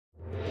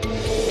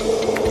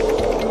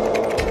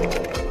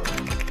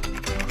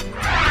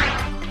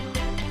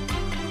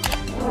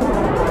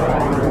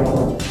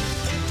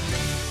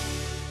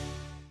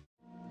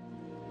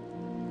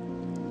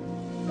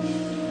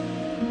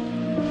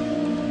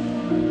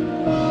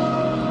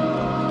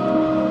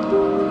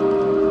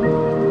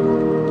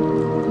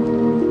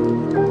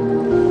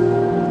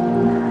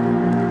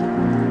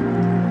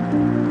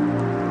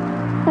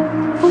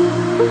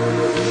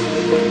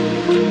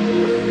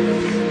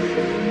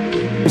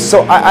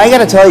So I got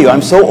to tell you,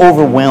 I'm so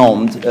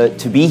overwhelmed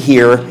to be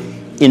here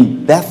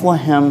in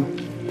Bethlehem,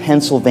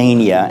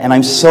 Pennsylvania, and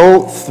I'm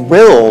so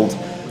thrilled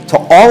to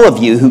all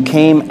of you who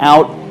came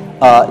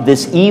out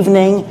this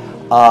evening.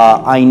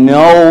 I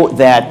know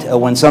that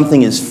when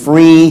something is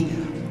free,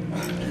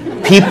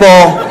 people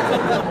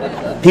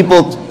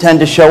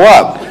tend to show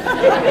up.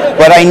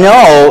 But I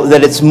know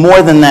that it's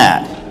more than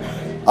that,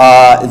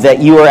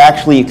 that you are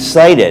actually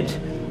excited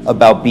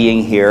about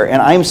being here.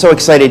 And I'm so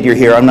excited you're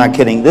here, I'm not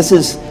kidding. This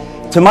is,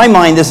 to my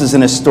mind, this is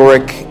an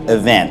historic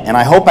event. And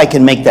I hope I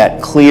can make that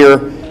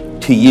clear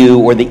to you,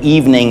 or the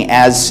evening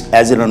as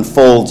it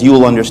unfolds, you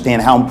will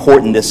understand how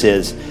important this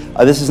is.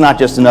 This is not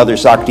just another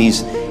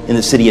Socrates in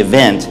the City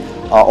event,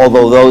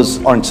 although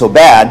those aren't so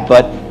bad,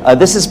 but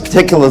this is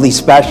particularly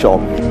special.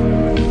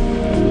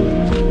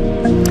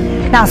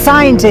 Now,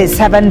 scientists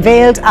have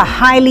unveiled a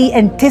highly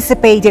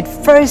anticipated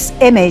first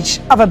image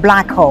of a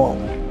black hole.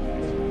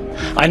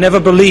 I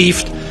never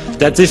believed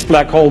that this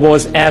black hole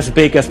was as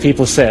big as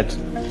people said,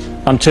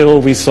 until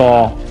we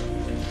saw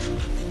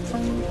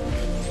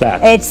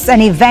that. It's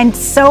an event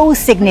so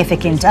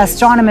significant,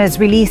 astronomers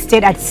released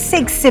it at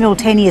 6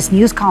 simultaneous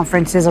news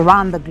conferences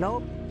around the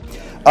globe.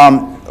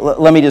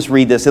 Let me just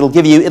read this.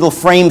 It'll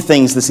frame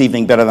things this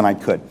evening better than I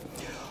could.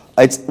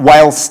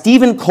 While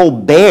Stephen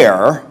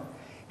Colbert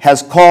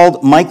has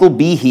called Michael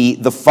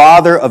Behe the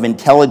father of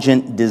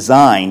intelligent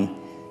design.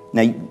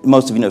 Now,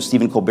 most of you know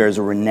Stephen Colbert is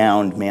a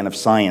renowned man of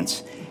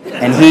science.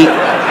 And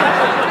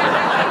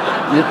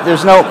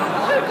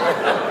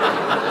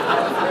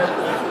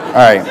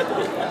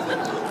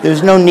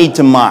there's no need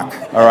to mock,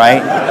 all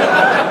right?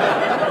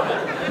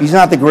 He's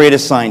not the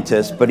greatest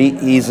scientist, but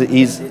he's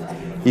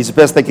the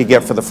best they could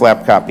get for the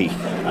flap copy.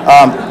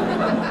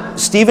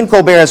 Stephen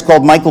Colbert has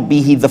called Michael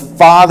Behe the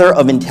father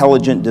of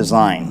intelligent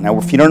design. Now,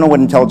 if you don't know what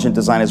intelligent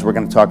design is, we're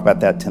going to talk about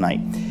that tonight.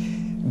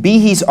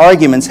 Behe's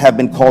arguments have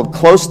been called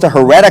close to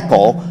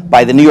heretical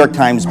by the New York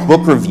Times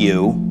Book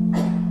Review.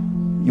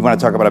 You want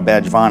to talk about a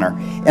badge of honor.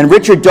 And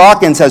Richard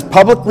Dawkins has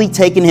publicly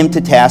taken him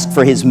to task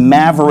for his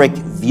maverick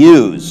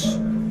views.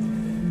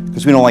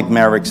 Because we don't like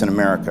mavericks in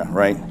America,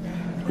 right?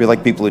 We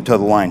like people who toe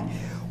the line.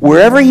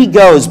 Wherever he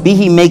goes,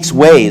 Behe makes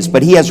waves,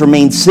 but he has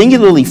remained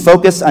singularly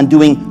focused on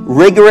doing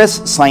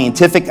rigorous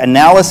scientific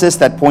analysis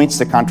that points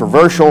to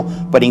controversial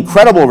but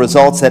incredible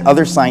results that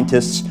other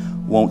scientists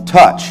won't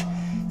touch.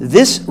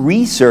 This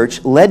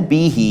research led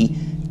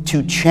Behe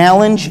to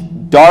challenge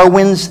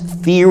Darwin's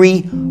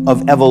theory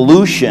of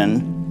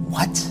evolution.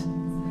 What?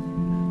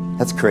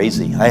 That's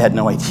crazy. I had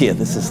no idea.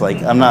 This is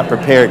like, I'm not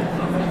prepared.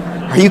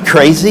 Are you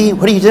crazy?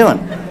 What are you doing?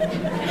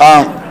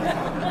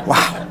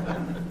 Wow.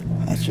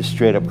 That's just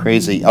straight up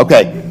crazy.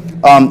 Okay.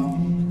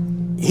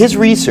 His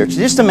research,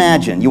 just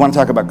imagine, you want to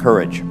talk about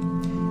courage,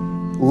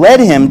 led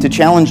him to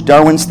challenge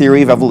Darwin's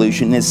theory of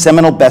evolution in his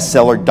seminal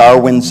bestseller,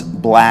 Darwin's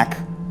Black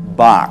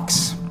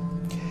Box,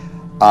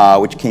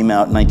 which came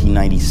out in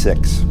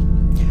 1996,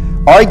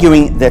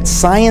 arguing that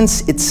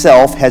science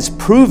itself has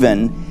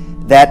proven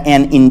that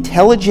an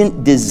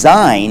intelligent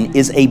design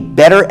is a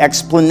better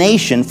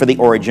explanation for the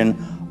origin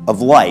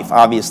of life.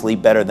 Obviously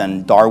better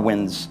than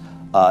Darwin's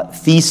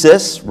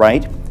thesis,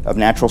 right, of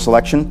natural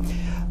selection.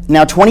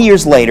 Now, 20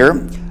 years later,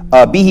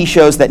 Behe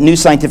shows that new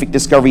scientific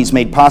discoveries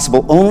made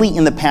possible only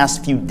in the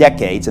past few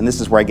decades, and this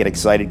is where I get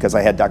excited because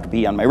I had Dr.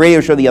 Behe on my radio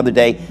show the other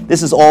day.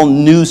 This is all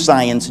new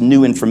science,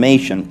 new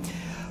information.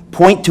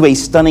 Point to a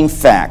stunning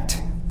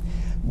fact.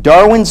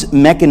 Darwin's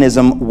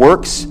mechanism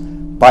works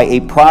by a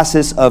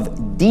process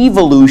of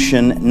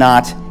devolution,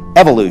 not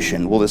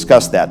evolution. We'll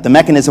discuss that. The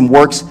mechanism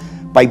works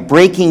by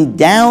breaking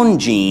down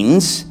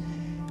genes,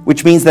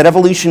 which means that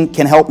evolution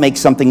can help make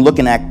something look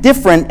and act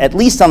different, at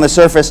least on the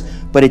surface,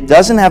 but it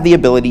doesn't have the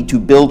ability to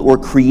build or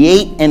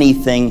create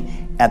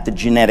anything at the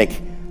genetic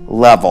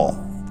level.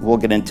 We'll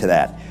get into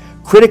that.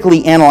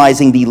 Critically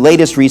analyzing the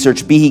latest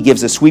research, Behe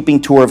gives a sweeping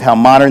tour of how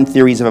modern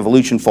theories of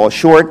evolution fall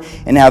short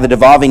and how the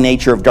devolving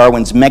nature of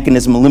Darwin's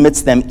mechanism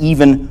limits them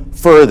even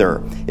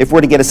further. If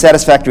we're to get a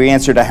satisfactory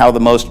answer to how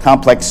the most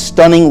complex,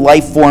 stunning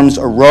life forms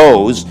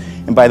arose,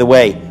 and by the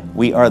way,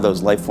 we are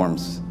those life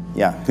forms.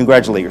 Yeah,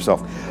 congratulate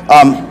yourself.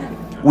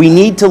 We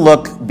need to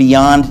look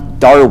beyond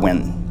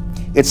Darwin.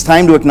 It's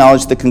time to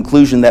acknowledge the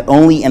conclusion that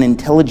only an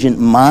intelligent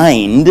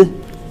mind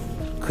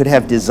could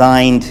have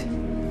designed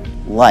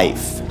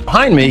life.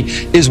 Behind me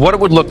is what it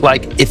would look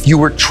like if you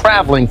were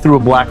traveling through a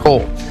black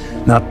hole.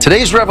 Now,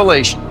 today's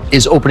revelation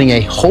is opening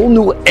a whole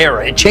new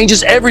era. It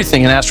changes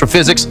everything in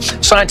astrophysics.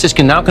 Scientists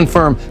can now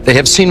confirm they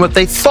have seen what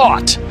they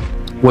thought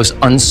was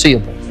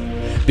unseeable.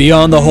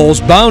 Beyond the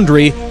hole's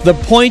boundary, the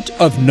point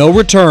of no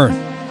return.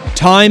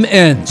 Time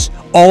ends.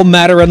 All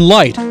matter and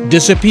light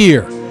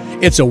disappear.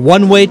 It's a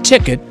one-way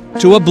ticket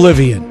to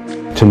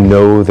oblivion. To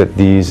know that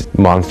these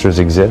monsters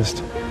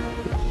exist,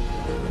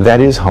 that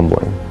is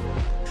humbling.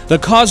 The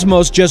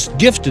cosmos just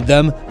gifted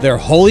them their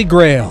holy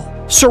grail.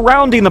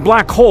 Surrounding the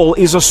black hole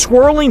is a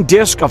swirling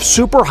disk of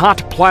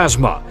super-hot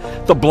plasma.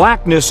 The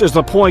blackness is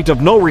the point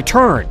of no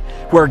return,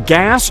 where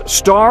gas,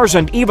 stars,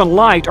 and even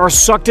light are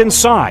sucked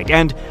inside,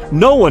 and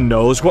no one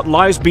knows what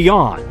lies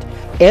beyond.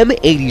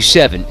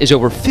 M87 is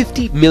over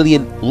 50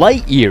 million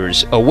light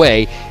years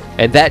away,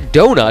 and that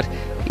donut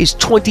is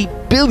 20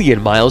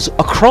 billion miles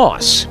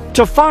across.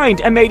 To find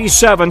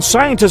M87,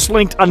 scientists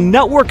linked a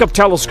network of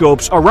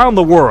telescopes around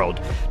the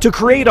world to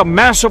create a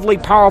massively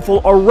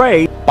powerful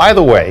array. By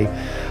the way,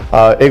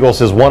 Egil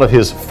says one of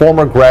his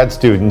former grad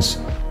students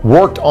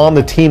worked on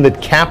the team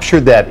that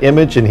captured that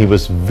image, and he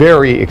was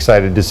very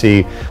excited to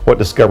see what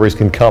discoveries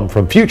can come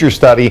from future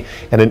study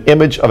and an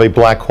image of a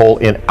black hole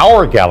in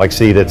our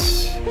galaxy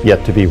that's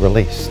yet to be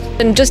released.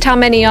 And just how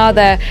many are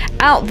there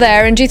out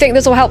there, and do you think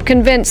this will help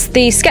convince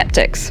the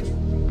skeptics?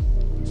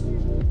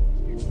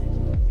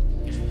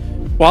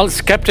 Well,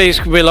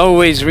 skeptics will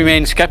always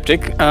remain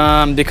skeptic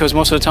because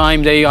most of the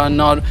time they are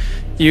not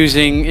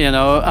using,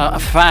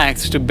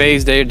 facts to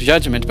base their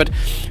judgment. But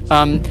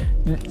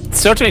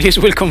certainly this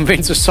will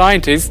convince the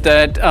scientists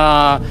that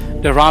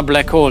there are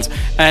black holes.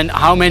 And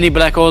how many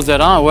black holes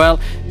there are? Well,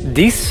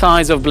 this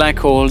size of black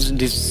holes,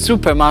 these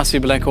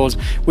supermassive black holes,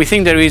 we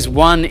think there is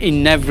one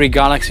in every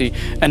galaxy,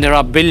 and there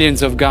are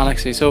billions of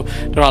galaxies. So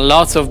there are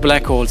lots of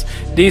black holes.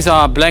 These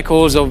are black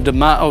holes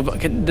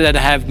that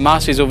have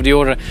masses of the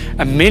order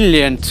 1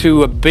 million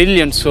to 1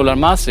 billion solar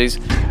masses.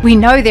 We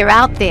know they're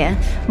out there,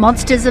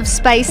 monsters of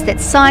space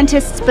that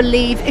scientists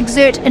believe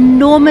exert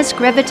enormous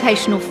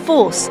gravitational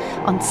force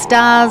on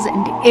stars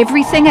and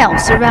everything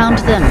else around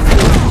them.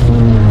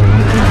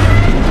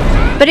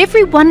 But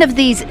every one of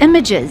these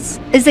images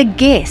is a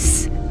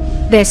guess.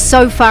 They're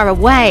so far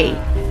away,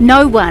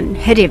 no one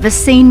had ever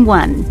seen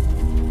one.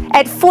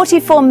 At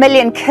 44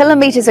 million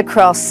kilometres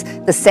across,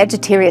 the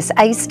Sagittarius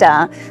A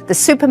star, the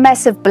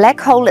supermassive black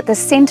hole at the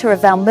centre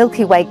of our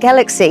Milky Way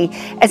galaxy,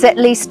 is at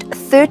least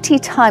 30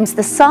 times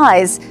the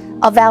size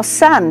of our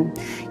Sun.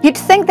 You'd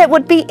think that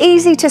would be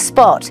easy to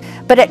spot,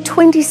 but at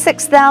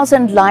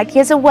 26,000 light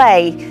years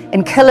away,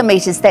 in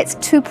kilometres that's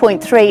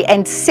 2.3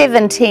 and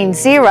 17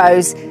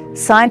 zeros,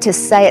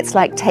 scientists say it's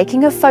like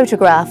taking a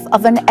photograph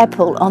of an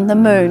apple on the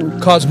moon.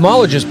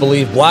 Cosmologists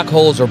believe black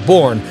holes are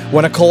born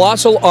when a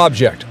colossal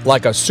object,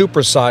 like a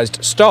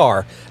supersized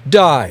star,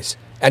 dies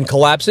and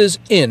collapses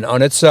in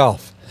on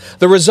itself.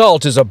 The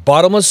result is a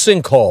bottomless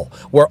sinkhole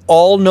where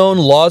all known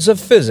laws of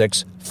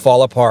physics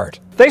fall apart.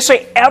 They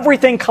say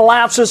everything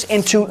collapses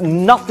into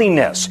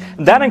nothingness.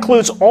 That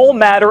includes all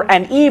matter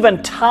and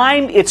even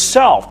time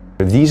itself.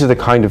 These are the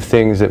kind of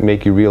things that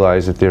make you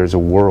realize that there's a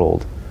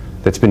world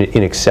that's been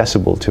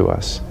inaccessible to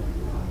us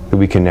that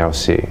we can now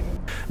see.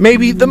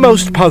 Maybe the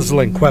most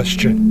puzzling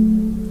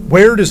question: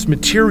 where does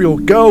material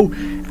go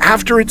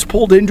after it's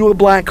pulled into a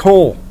black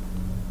hole?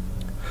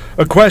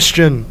 A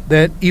question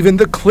that even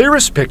the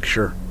clearest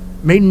picture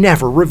may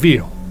never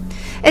reveal.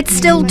 It's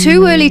still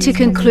too early to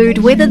conclude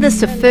whether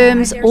this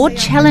affirms or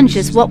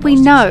challenges what we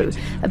know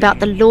about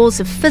the laws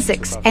of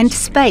physics and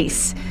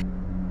space.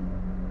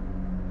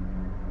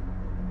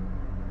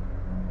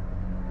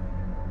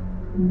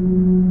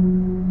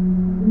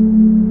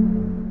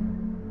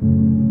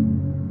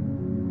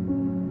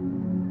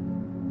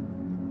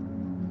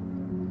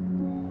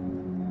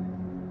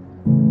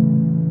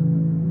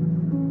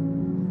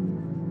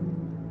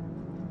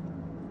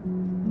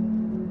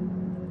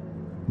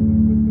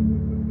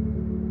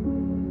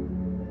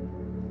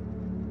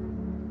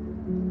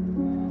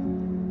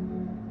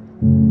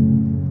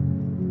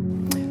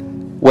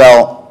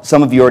 Well,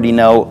 some of you already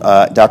know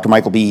Dr.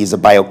 Michael B. He's a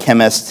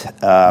biochemist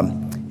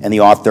and the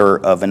author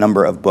of a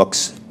number of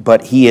books,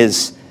 but he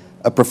is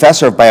a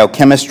professor of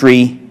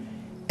biochemistry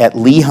at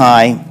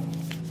Lehigh,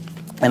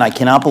 and I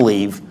cannot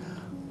believe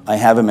I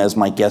have him as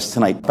my guest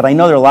tonight. But I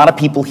know there are a lot of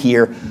people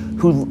here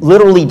who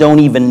literally don't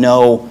even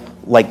know,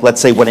 like,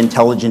 let's say, what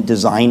intelligent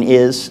design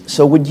is.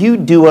 So would you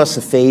do us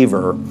a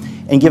favor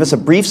and give us a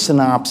brief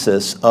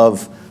synopsis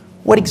of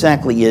what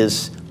exactly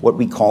is what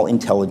we call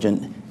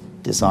intelligent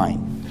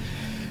design?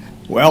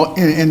 Well,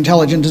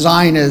 intelligent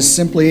design is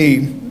simply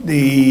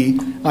the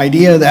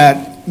idea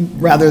that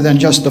rather than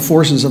just the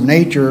forces of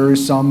nature,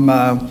 some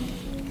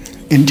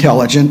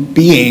intelligent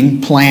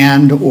being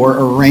planned or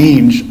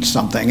arranged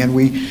something. And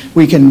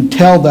we can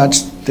tell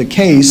that's the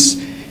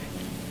case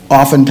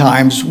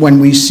oftentimes when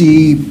we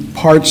see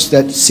parts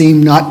that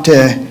seem not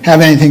to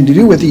have anything to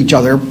do with each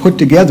other put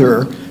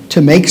together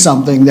to make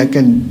something that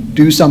can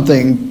do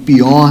something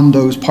beyond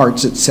those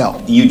parts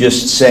itself. You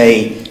just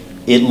say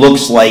it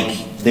looks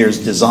like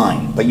there's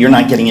design, but you're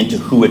not getting into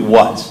who it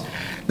was.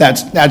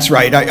 That's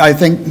right. I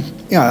think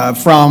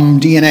from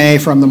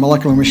DNA, from the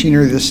molecular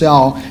machinery of the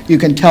cell, you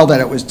can tell that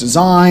it was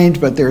designed,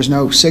 but there's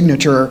no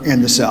signature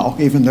in the cell,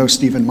 even though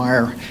Stephen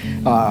Meyer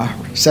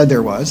said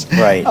there was.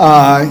 Right.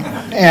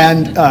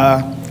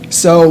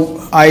 So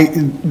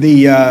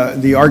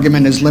the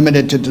argument is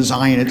limited to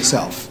design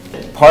itself.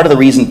 Part of the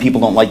reason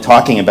people don't like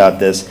talking about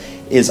this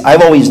is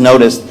I've always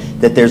noticed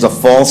that there's a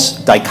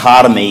false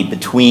dichotomy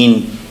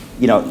between,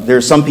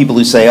 there's some people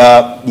who say,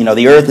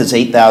 the Earth is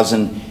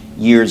 8,000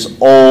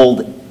 years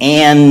old,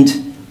 and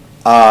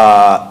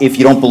if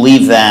you don't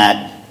believe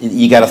that,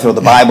 you got to throw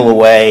the Bible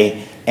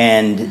away,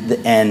 and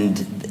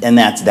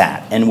that's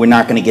that. And we're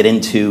not going to get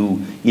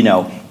into, you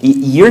know,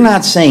 you're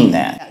not saying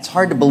that. It's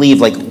hard to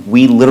believe, like,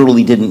 we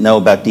literally didn't know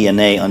about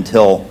DNA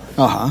until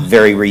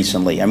very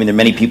recently. I mean, there are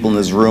many people in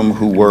this room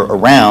who were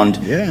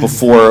around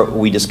before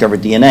we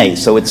discovered DNA.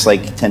 So it's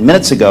like 10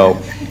 minutes ago.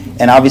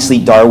 And obviously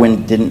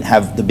Darwin didn't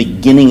have the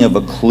beginning of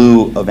a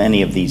clue of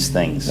any of these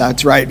things.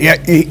 That's right. Yeah,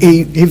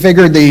 he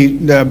figured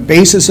the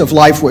basis of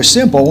life was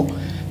simple,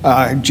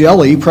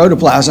 jelly,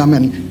 protoplasm,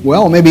 and,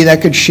 well, maybe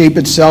that could shape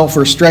itself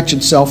or stretch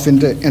itself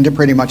into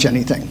pretty much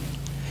anything.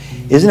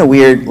 Isn't it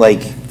weird, like,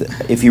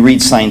 if you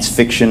read science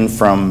fiction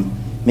from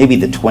maybe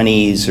the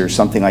 20s or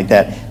something like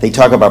that, they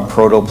talk about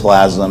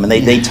protoplasm, and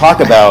they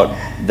talk about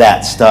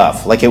that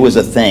stuff, like it was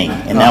a thing.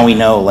 And now we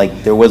know,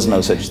 like, there was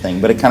no such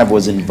thing, but it kind of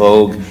was in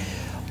vogue.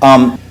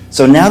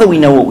 So now that we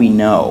know what we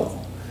know,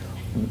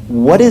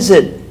 what is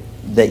it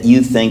that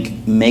you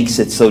think makes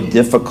it so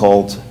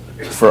difficult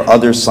for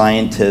other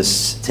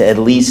scientists to at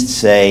least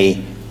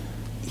say,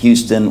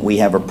 Houston, we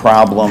have a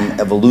problem,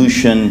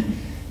 evolution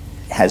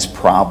has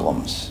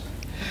problems?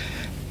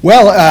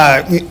 Well,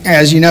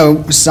 as you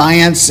know,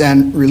 science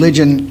and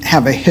religion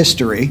have a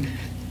history,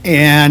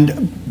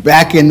 and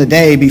back in the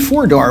day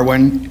before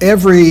Darwin,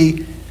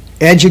 every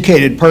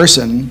educated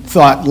person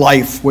thought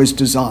life was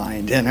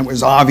designed, and it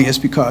was obvious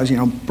because, you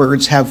know,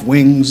 birds have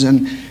wings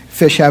and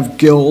fish have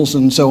gills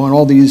and so on,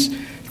 all these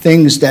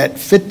things that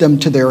fit them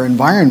to their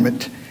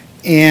environment.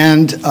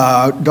 And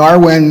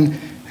Darwin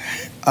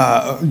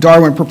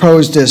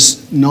proposed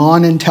this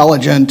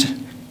non-intelligent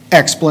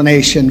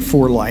explanation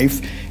for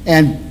life,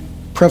 and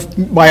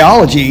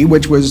biology,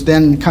 which was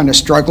then kind of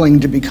struggling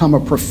to become a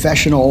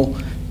professional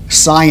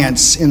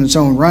science in its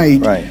own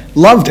right,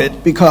 loved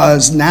it,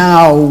 because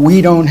now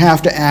we don't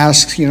have to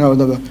ask, you know,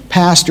 the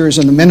pastors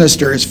and the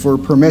ministers for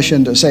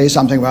permission to say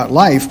something about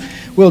life.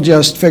 We'll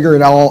just figure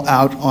it all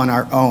out on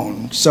our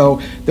own. So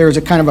there's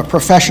a kind of a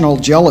professional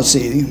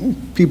jealousy.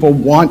 People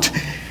want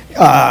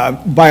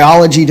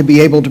biology to be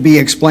able to be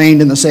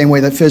explained in the same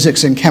way that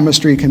physics and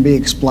chemistry can be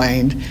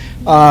explained.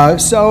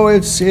 So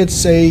there's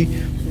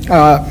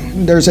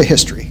a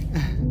history.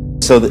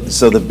 So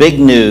the big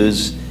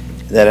news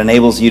that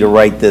enables you to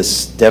write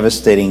this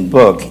devastating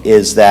book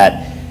is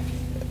that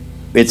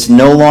it's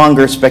no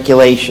longer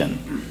speculation.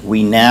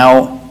 We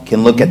now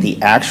can look at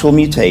the actual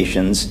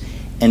mutations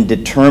and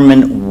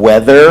determine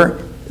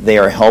whether they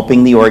are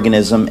helping the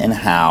organism and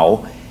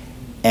how.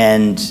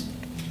 And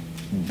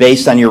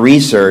based on your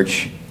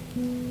research,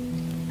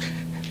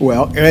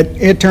 well,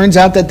 it turns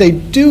out that they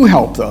do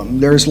help them.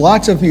 There's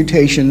lots of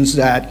mutations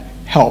that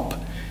help.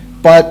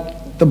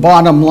 But the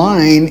bottom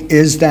line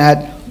is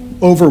that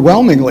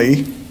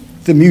overwhelmingly,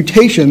 the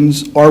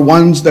mutations are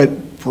ones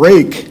that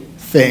break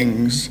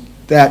things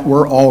that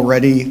were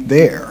already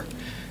there.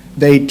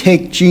 They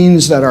take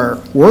genes that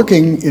are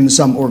working in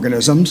some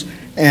organisms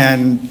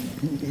and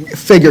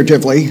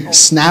figuratively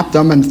snap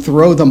them and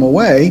throw them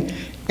away,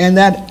 and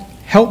that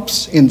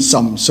helps in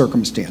some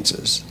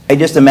circumstances. I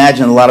just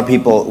imagine a lot of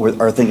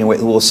people are thinking,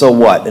 well, so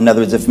what? In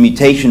other words, if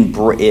mutation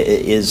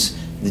is,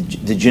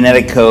 the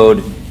genetic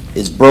code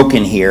is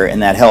broken here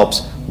and that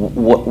helps,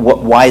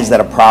 why is that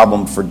a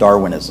problem for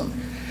Darwinism?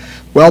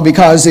 Well,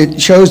 because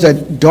it shows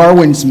that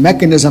Darwin's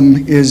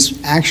mechanism is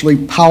actually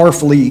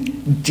powerfully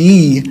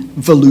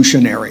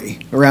devolutionary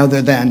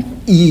rather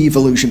than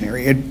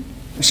evolutionary. It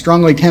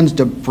strongly tends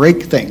to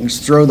break things,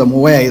 throw them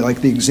away,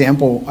 like the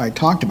example I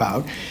talked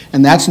about,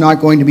 and that's not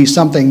going to be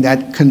something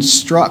that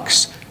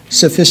constructs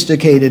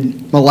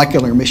sophisticated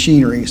molecular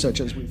machinery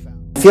such as we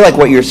found. I feel like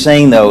what you're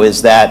saying, though,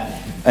 is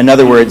that, in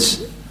other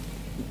words,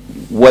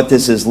 what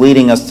this is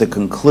leading us to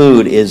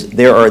conclude is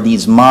there are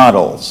these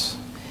models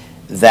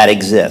that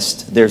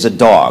exist. There's a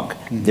dog,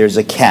 there's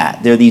a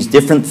cat, there are these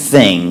different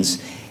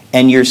things,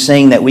 and you're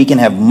saying that we can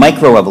have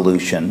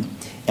microevolution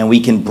and we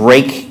can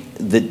break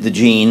the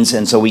genes,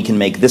 and so we can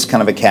make this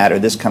kind of a cat or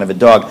this kind of a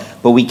dog,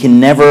 but we can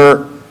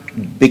never,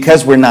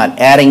 because we're not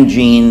adding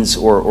genes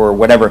or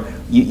whatever,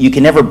 you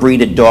can never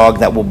breed a dog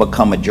that will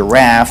become a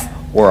giraffe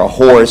or a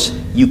horse.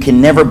 You can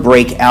never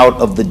break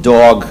out of the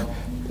dog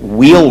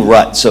wheel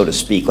rut, so to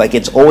speak. Like,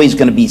 it's always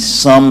going to be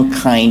some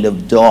kind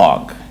of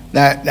dog.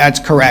 That's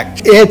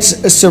correct.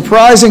 It's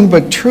surprising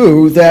but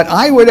true that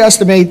I would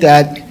estimate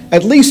that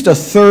at least a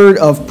third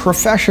of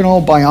professional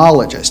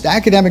biologists,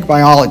 academic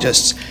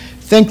biologists,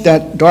 think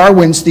that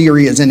Darwin's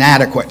theory is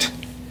inadequate,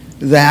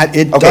 that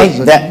it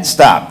doesn't.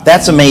 Stop.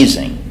 That's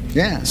amazing.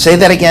 Yeah. Say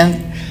that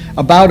again.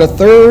 About a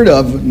third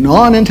of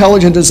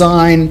non-intelligent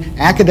design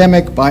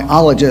academic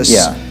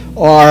biologists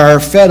are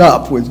fed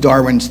up with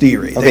Darwin's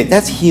theory. Okay,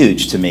 that's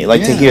huge to me,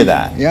 like to hear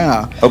that.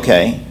 Yeah.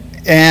 Okay.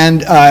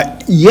 And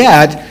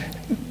yet,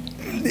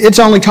 it's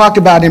only talked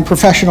about in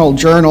professional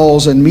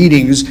journals and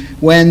meetings.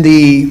 When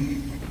the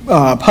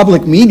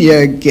public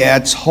media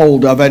gets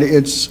hold of it,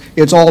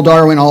 it's all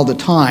Darwin all the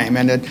time,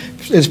 and it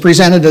is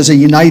presented as a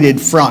united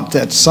front,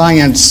 that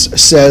science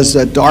says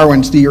that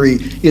Darwin's theory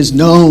is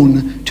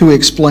known to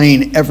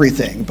explain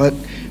everything.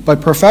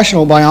 But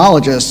professional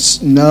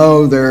biologists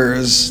know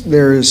there's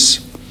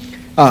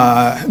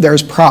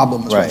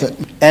problems with it.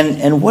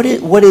 And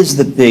what is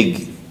the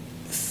big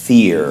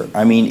fear?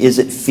 I mean, is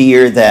it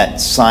fear that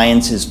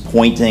science is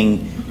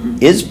pointing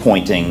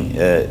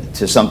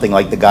to something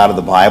like the God of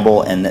the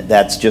Bible, and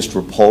that's just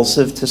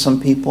repulsive to some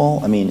people?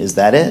 I mean, is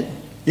that it?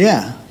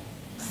 Yeah.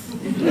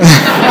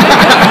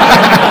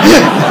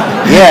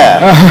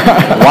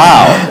 Yeah.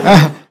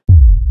 Wow.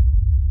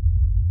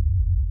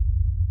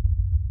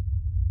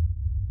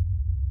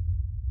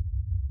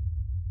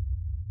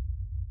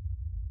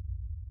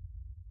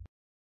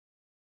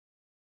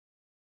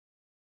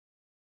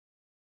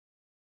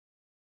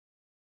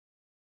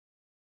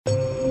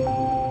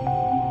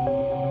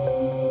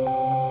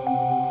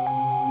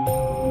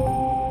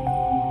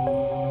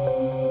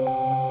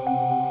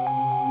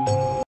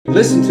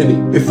 Listen to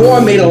me. Before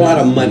I made a lot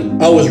of money,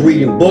 I was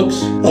reading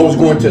books, I was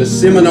going to the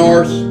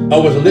seminars, I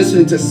was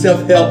listening to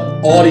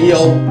self-help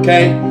audio,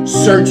 okay?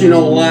 Searching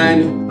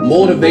online,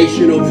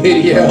 motivational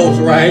videos,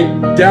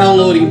 right?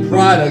 Downloading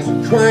products,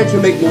 trying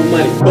to make more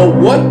money. But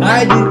what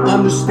I didn't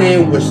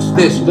understand was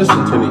this.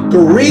 Listen to me. The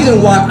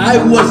reason why I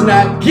was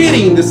not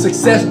getting the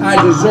success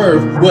I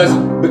deserved was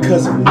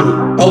because of me.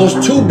 I was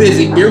too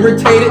busy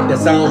irritated, that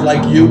sounds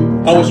like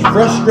you. I was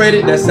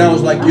frustrated, that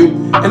sounds like you.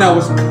 And I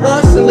was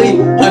constantly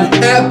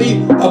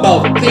unhappy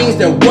about things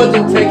that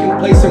wasn't taking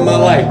place in my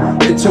life.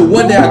 Until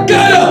one day I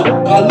got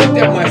up, I looked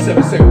at myself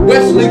and said,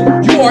 Wesley,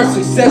 you are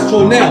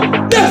successful now.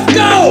 Let's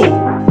go!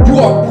 You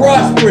are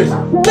prosperous.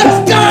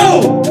 Let's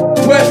go!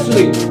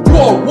 Wesley, you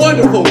are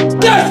wonderful.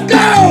 Let's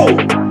go!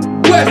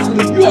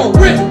 Wesley, you are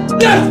rich.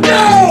 Let's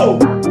go!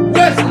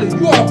 Wesley,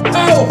 you are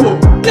powerful.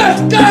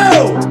 Let's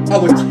go! I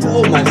would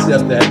tell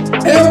myself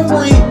that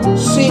every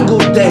single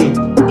day,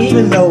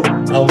 even though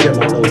I was at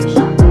my lowest.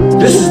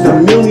 This is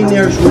the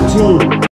millionaire's routine.